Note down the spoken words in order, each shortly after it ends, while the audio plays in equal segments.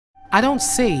I don't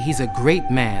say he's a great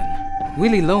man.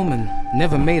 Willie Loman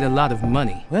never made a lot of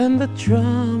money. When the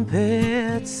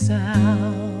trumpets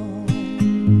sound.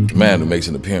 A man who makes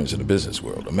an appearance in the business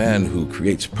world, a man who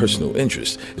creates personal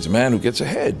interest, is a man who gets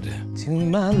ahead. To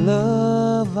my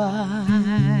love I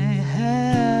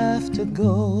have to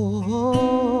go.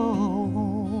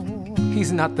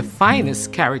 He's not the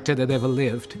finest character that ever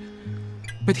lived,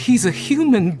 but he's a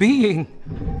human being,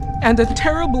 and a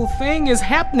terrible thing is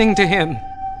happening to him.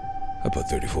 I put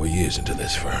 34 years into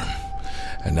this firm,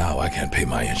 and now I can't pay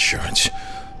my insurance.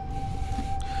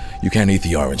 You can't eat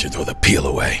the orange and throw the peel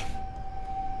away.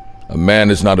 A man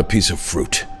is not a piece of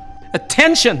fruit.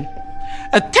 Attention!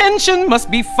 Attention must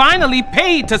be finally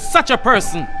paid to such a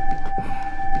person!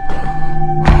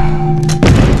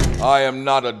 I am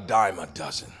not a dime a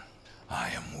dozen. I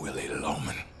am Willie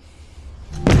Loman.